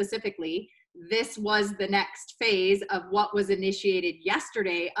me specifically, this was the next phase of what was initiated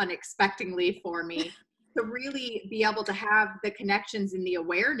yesterday unexpectedly for me, to really be able to have the connections and the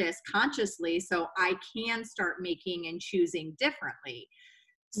awareness consciously so I can start making and choosing differently.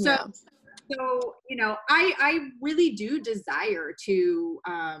 So, yeah. So, you know, I really do desire to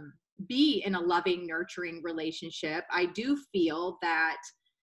be in a loving, nurturing relationship. I do feel that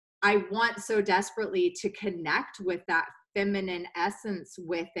I want so desperately to connect with that feminine essence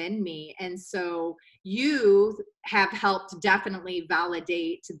within me. And so you have helped definitely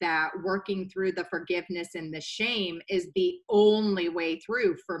validate that working through the forgiveness and the shame is the only way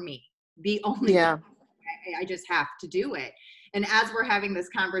through for me. The only way. I just have to do it. And as we're having this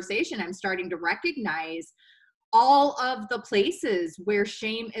conversation, I'm starting to recognize all of the places where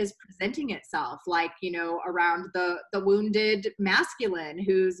shame is presenting itself, like, you know, around the wounded masculine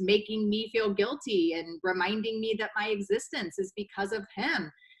who's making me feel guilty and reminding me that my existence is because of him.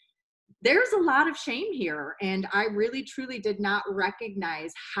 There's a lot of shame here. And I really, truly did not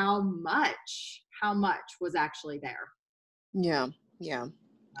recognize how much was actually there. Yeah. Yeah.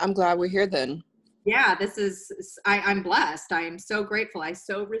 I'm glad we're here then. Yeah, this is, I'm blessed. I am so grateful. I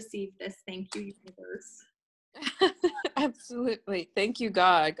so received this. Thank you, universe. Absolutely. Thank you,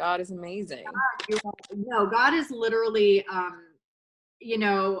 God. God is amazing. God is literally, you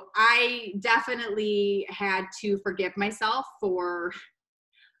know, I definitely had to forgive myself for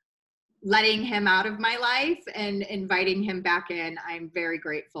letting him out of my life and inviting him back in. I'm very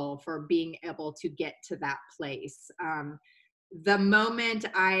grateful for being able to get to that place. The moment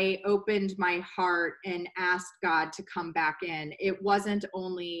I opened my heart and asked God to come back in, it wasn't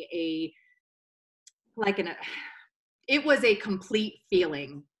only it was a complete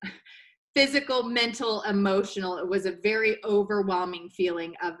feeling, physical, mental, emotional. It was a very overwhelming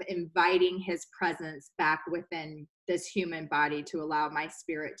feeling of inviting his presence back within this human body to allow my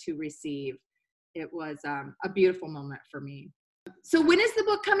spirit to receive. It was a beautiful moment for me. So when is the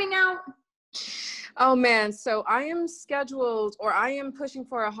book coming out? Oh man, so I am pushing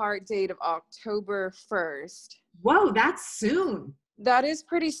for a hard date of October 1st. Whoa, that's soon. That is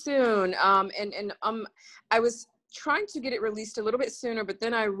pretty soon. I was trying to get it released a little bit sooner, but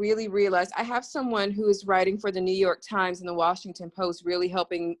then I really realized I have someone who is writing for the New York Times and the Washington Post, really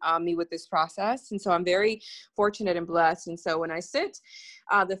helping me with this process. And so I'm very fortunate and blessed. And so when I sent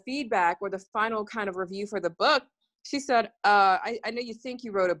the feedback or the final kind of review for the book, she said, I know you think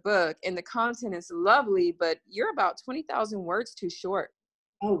you wrote a book and the content is lovely, but you're about 20,000 words too short.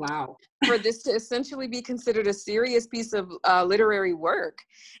 Oh, wow. For this to essentially be considered a serious piece of literary work.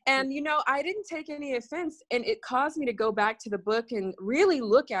 And, you know, I didn't take any offense, and it caused me to go back to the book and really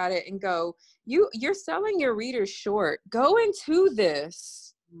look at it and go, you're selling your readers short. Go into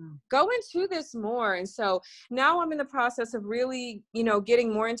this. go into this more. And so now I'm in the process of really,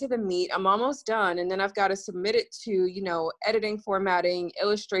 getting more into the meat. I'm almost done. And then I've got to submit it to, editing, formatting,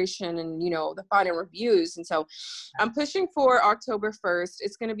 illustration, and, the final reviews. And so I'm pushing for October 1st.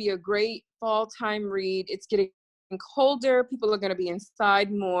 It's going to be a great fall time read. It's getting colder. People are going to be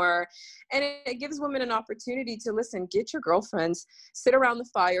inside more. And it gives women an opportunity to listen, get your girlfriends, sit around the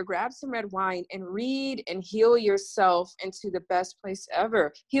fire, grab some red wine, and read and heal yourself into the best place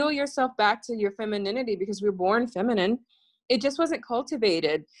ever. Heal yourself back to your femininity, because we're born feminine. It just wasn't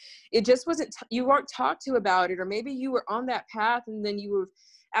cultivated. It just wasn't, you weren't talked to about it. Or maybe you were on that path and then you were,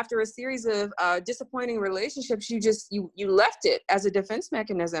 after a series of disappointing relationships, you left it as a defense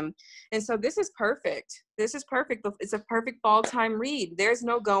mechanism. And so this is perfect. This is perfect. It's a perfect fall time read. There's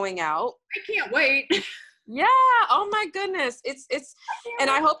no going out. I can't wait. Yeah. Oh my goodness. It's, and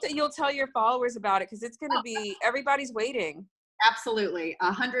I hope that you'll tell your followers about it, because it's going to be, everybody's waiting. Absolutely.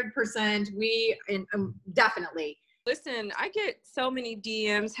 100%. Definitely. Listen, I get so many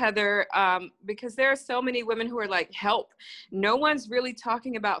DMs, Heather, because there are so many women who are like, help. No one's really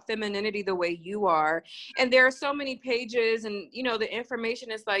talking about femininity the way you are. And there are so many pages, and, the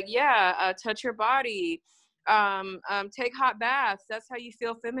information is like, touch your body, take hot baths. That's how you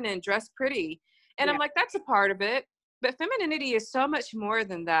feel feminine, dress pretty. And I'm like, that's a part of it. But femininity is so much more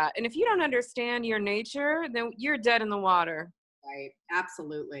than that. And if you don't understand your nature, then you're dead in the water. Right.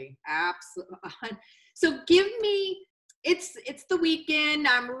 Absolutely. Absolutely. So give me, it's the weekend.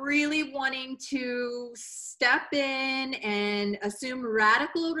 I'm really wanting to step in and assume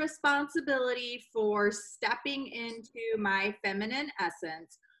radical responsibility for stepping into my feminine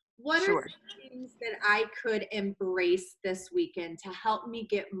essence. What are the things that I could embrace this weekend to help me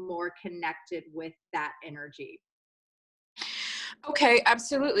get more connected with that energy? Okay,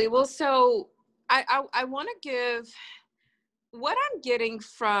 absolutely. Well, so I want to give what I'm getting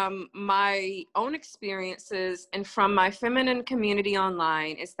from my own experiences and from my feminine community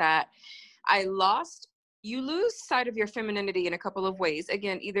online is that you lose sight of your femininity in a couple of ways.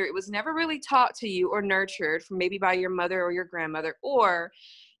 Again, either it was never really taught to you or nurtured from maybe by your mother or your grandmother, or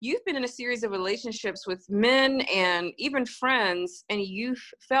you've been in a series of relationships with men and even friends, and you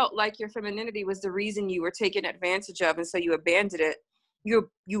felt like your femininity was the reason you were taken advantage of. And so you abandoned it.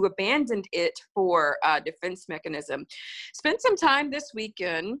 You abandoned it for a defense mechanism. Spend some time this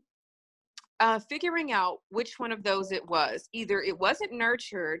weekend figuring out which one of those it was. Either it wasn't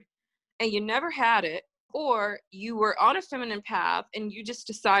nurtured and you never had it, or you were on a feminine path and you just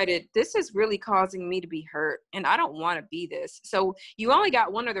decided, this is really causing me to be hurt and I don't want to be this. So you only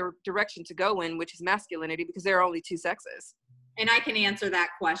got one other direction to go in, which is masculinity, because there are only two sexes. And I can answer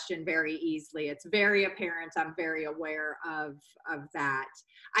that question very easily. It's very apparent. I'm very aware of that.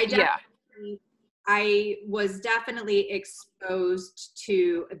 I was definitely exposed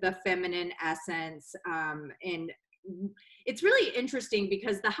to the feminine essence. And it's really interesting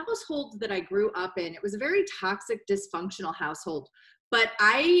because the household that I grew up in, it was a very toxic, dysfunctional household. But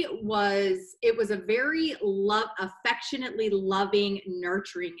it was a very affectionately loving,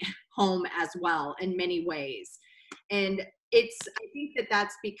 nurturing home as well in many ways. And I think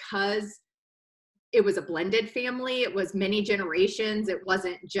that's because it was a blended family. It was many generations. It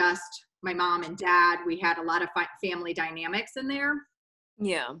wasn't just my mom and dad. We had a lot of family dynamics in there.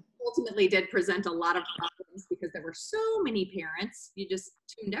 Yeah. Ultimately did present a lot of problems because there were so many parents. You just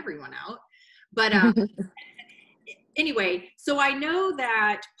tuned everyone out. But anyway, so I know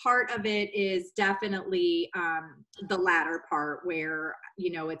that part of it is definitely the latter part where,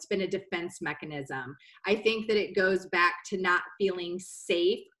 it's been a defense mechanism. I think that it goes back to not feeling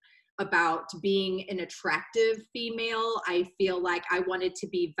safe about being an attractive female. I feel like I wanted to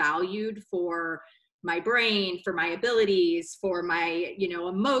be valued for my brain, for my abilities, for my,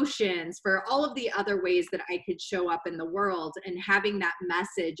 emotions, for all of the other ways that I could show up in the world, and having that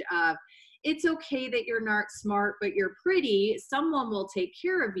message of, it's okay that you're not smart, but you're pretty. Someone will take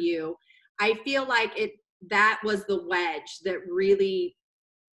care of you. I feel like that was the wedge that really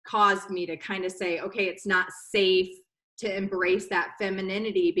caused me to kind of say, okay, it's not safe to embrace that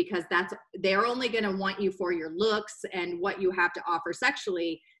femininity, because they're only going to want you for your looks and what you have to offer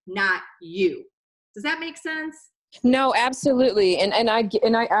sexually, not you. Does that make sense? No, absolutely. And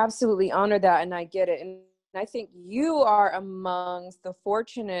I absolutely honor that, and I get it. And I think you are amongst the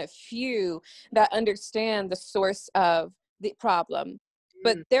fortunate few that understand the source of the problem.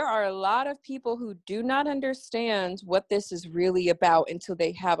 But there are a lot of people who do not understand what this is really about until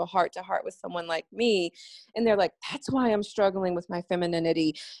they have a heart-to-heart with someone like me. And they're like, that's why I'm struggling with my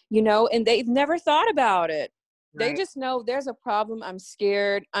femininity, and they've never thought about it. Right. They just know there's a problem. I'm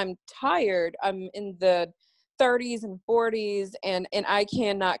scared. I'm tired. I'm in the 30s and 40s, and I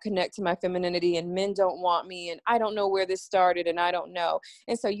cannot connect to my femininity, and men don't want me, and I don't know where this started, and I don't know.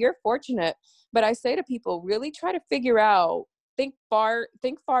 And so you're fortunate. But I say to people, really try to figure out, think far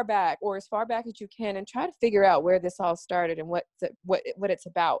back, or as far back as you can, and try to figure out where this all started and what it's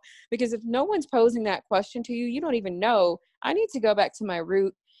about. Because if no one's posing that question to you, you don't even know. I need to go back to my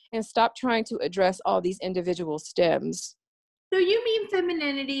root and stop trying to address all these individual stems. So you mean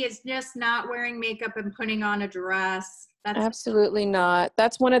femininity is just not wearing makeup and putting on a dress? That's Absolutely not.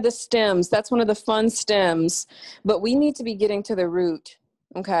 That's one of the stems. That's one of the fun stems. But we need to be getting to the root.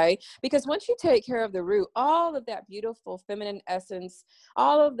 Okay. Because once you take care of the root, all of that beautiful feminine essence,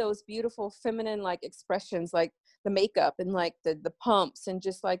 all of those beautiful feminine like expressions, like the makeup and like the pumps and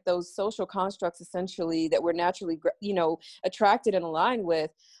just like those social constructs essentially that we're naturally, attracted and aligned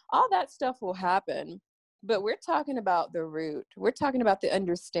with, all that stuff will happen. But we're talking about the root. We're talking about the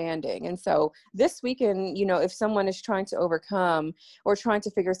understanding. And so this weekend, if someone is trying to overcome or trying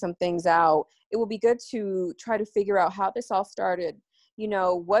to figure some things out, it will be good to try to figure out how this all started.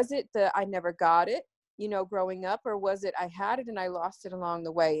 Was it the I never got it, growing up, or was it I had it and I lost it along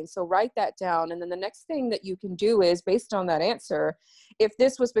the way? And so write that down. And then the next thing that you can do is, based on that answer, if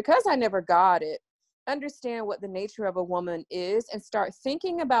this was because I never got it, understand what the nature of a woman is and start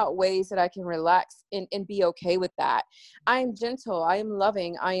thinking about ways that I can relax and be okay with that. I am gentle. I am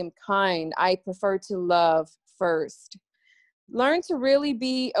loving. I am kind. I prefer to love first. Learn to really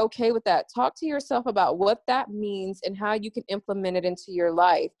be okay with that. Talk to yourself about what that means and how you can implement it into your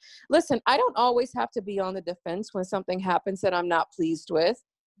life. Listen, I don't always have to be on the defense when something happens that I'm not pleased with.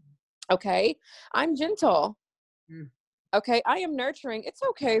 Okay. I'm gentle. Okay, I am nurturing. It's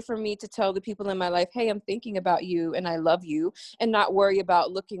okay for me to tell the people in my life, hey, I'm thinking about you and I love you, and not worry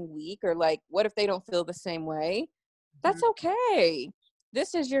about looking weak or like, what if they don't feel the same way? That's okay.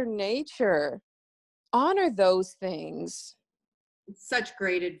 This is your nature. Honor those things. such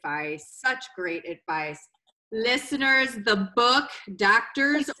great advice. Such great advice. Listeners, the book,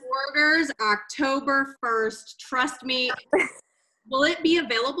 Doctor's Orders, October 1st. Trust me. Will it be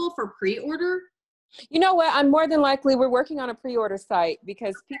available for pre-order? You know what? I'm more than likely, we're working on a pre-order site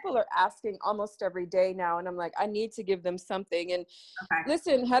because people are asking almost every day now. And I'm like, I need to give them something. And Okay.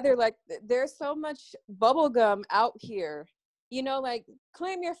 listen, Heather, like there's so much bubble gum out here, like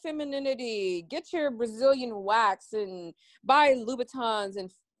claim your femininity, get your Brazilian wax and buy Louboutins and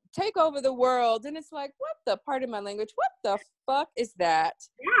take over the world. And it's like, pardon my language, what the fuck is that?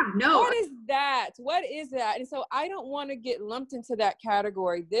 Yeah, no. What is that? What is that? And so I don't want to get lumped into that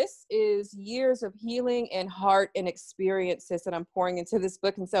category. This is years of healing and heart and experiences that I'm pouring into this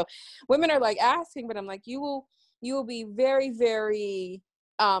book. And so women are like asking, but I'm like, you will be very, very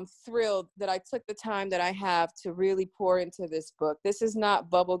thrilled that I took the time that I have to really pour into this book. This is not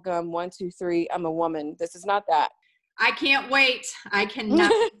bubblegum 1, 2, 3. I'm a woman. This is not that. I can't wait. I cannot.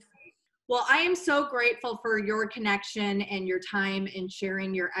 Well, I am so grateful for your connection and your time and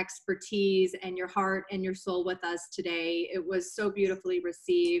sharing your expertise and your heart and your soul with us today. It was so beautifully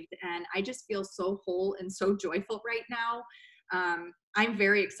received, and I just feel so whole and so joyful right now. I'm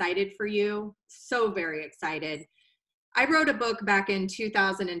very excited for you, so very excited. I wrote a book back in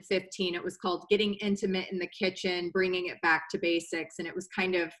 2015. It was called Getting Intimate in the Kitchen, Bringing It Back to Basics. And it was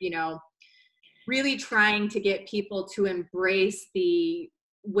kind of, really trying to get people to embrace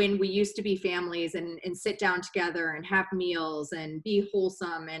when we used to be families and sit down together and have meals and be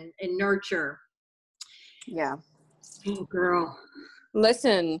wholesome and nurture. Yeah. Oh, girl.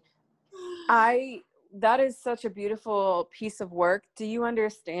 Listen, that is such a beautiful piece of work. Do you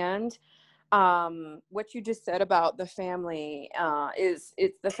understand what you just said about the family?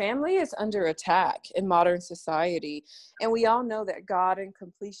 The family is under attack in modern society, and we all know that God in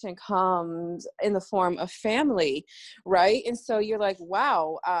completion comes in the form of family, right? And so you're like,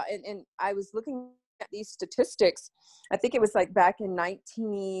 wow. And I was looking at these statistics. I think it was like back in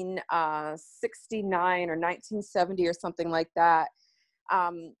 1969 or 1970 or something like that.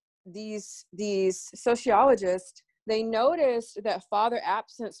 These sociologists, they noticed that father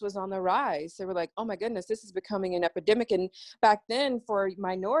absence was on the rise. They were like, oh my goodness, this is becoming an epidemic. And back then for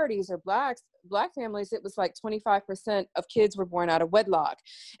minorities or black families, it was like 25% of kids were born out of wedlock.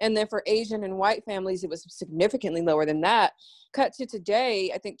 And then for Asian and white families, it was significantly lower than that. Cut to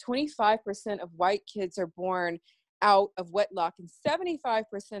today, I think 25% of white kids are born out of wedlock, and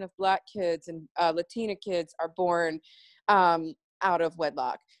 75% of black kids and Latina kids are born out of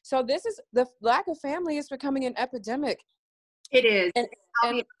wedlock. So this is, the lack of family is becoming an epidemic. It is. And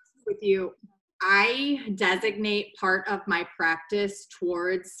I'll be honest with you. I designate part of my practice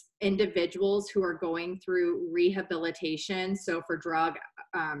towards individuals who are going through rehabilitation. So for drug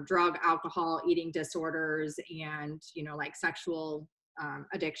drug, alcohol, eating disorders, and, like sexual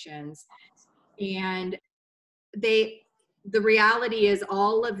addictions. And the reality is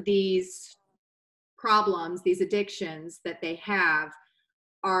all of these problems, these addictions that they have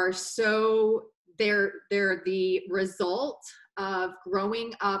are they're the result of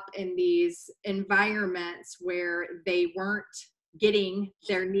growing up in these environments where they weren't getting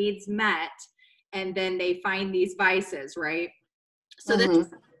their needs met, and then they find these vices, right? So this is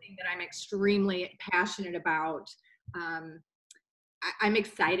something that I'm extremely passionate about. I'm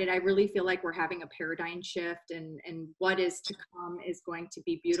excited. I really feel like we're having a paradigm shift, and what is to come is going to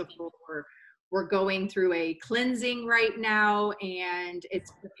be beautiful. We're going through a cleansing right now, and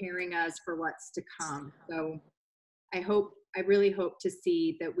it's preparing us for what's to come. So I really hope to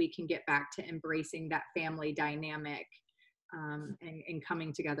see that we can get back to embracing that family dynamic, and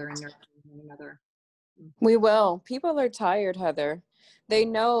coming together and nurturing one another. We will. People are tired, Heather. They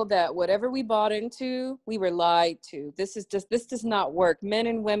know that whatever we bought into, we were lied to. This does not work. Men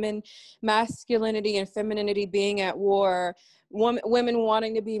and women, masculinity and femininity being at war, women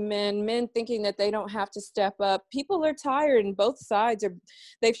wanting to be men thinking that they don't have to step up. People are tired, and both sides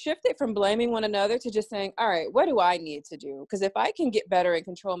they've shifted from blaming one another to just saying, all right, what do I need to do? Because if I can get better and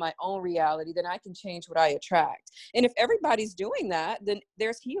control my own reality, then I can change what I attract. And if everybody's doing that, then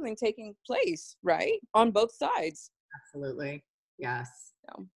there's healing taking place, right? On both sides. Absolutely. Yes.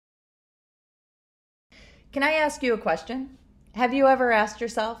 So. Can I ask you a question? Have you ever asked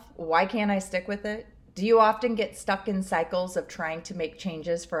yourself, why can't I stick with it? Do you often get stuck in cycles of trying to make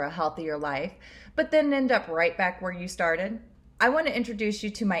changes for a healthier life, but then end up right back where you started? I want to introduce you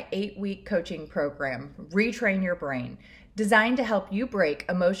to my 8-week coaching program, Retrain Your Brain, designed to help you break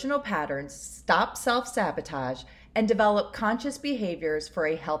emotional patterns, stop self-sabotage, and develop conscious behaviors for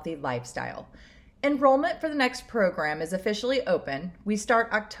a healthy lifestyle. Enrollment for the next program is officially open. We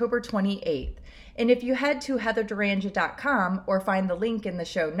start October 28th. And if you head to heatherdurangia.com or find the link in the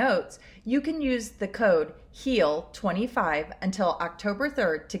show notes, you can use the code HEAL25 until October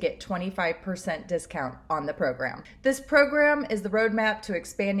 3rd to get 25% discount on the program. This program is the roadmap to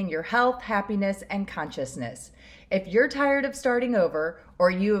expanding your health, happiness, and consciousness. If you're tired of starting over, or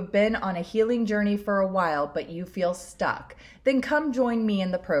you have been on a healing journey for a while but you feel stuck, then come join me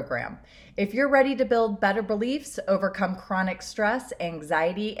in the program. If you're ready to build better beliefs, overcome chronic stress,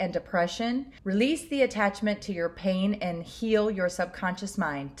 anxiety, and depression, release the attachment to your pain, and heal your subconscious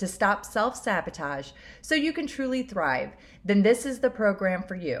mind to stop self-sabotage so you can truly thrive, then this is the program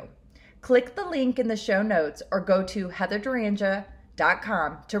for you. Click the link in the show notes or go to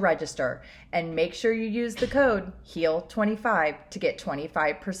heatherdurangia.com to register, and make sure you use the code HEAL25 to get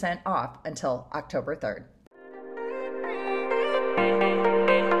 25% off until October 3rd.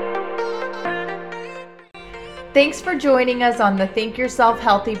 Thanks for joining us on the Think Yourself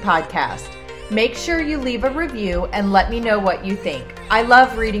Healthy podcast. Make sure you leave a review and let me know what you think. I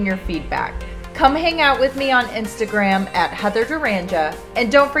love reading your feedback. Come hang out with me on Instagram at Heather Durangia, and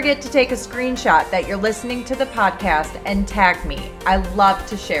don't forget to take a screenshot that you're listening to the podcast and tag me. I love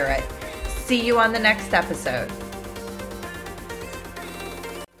to share it. See you on the next episode.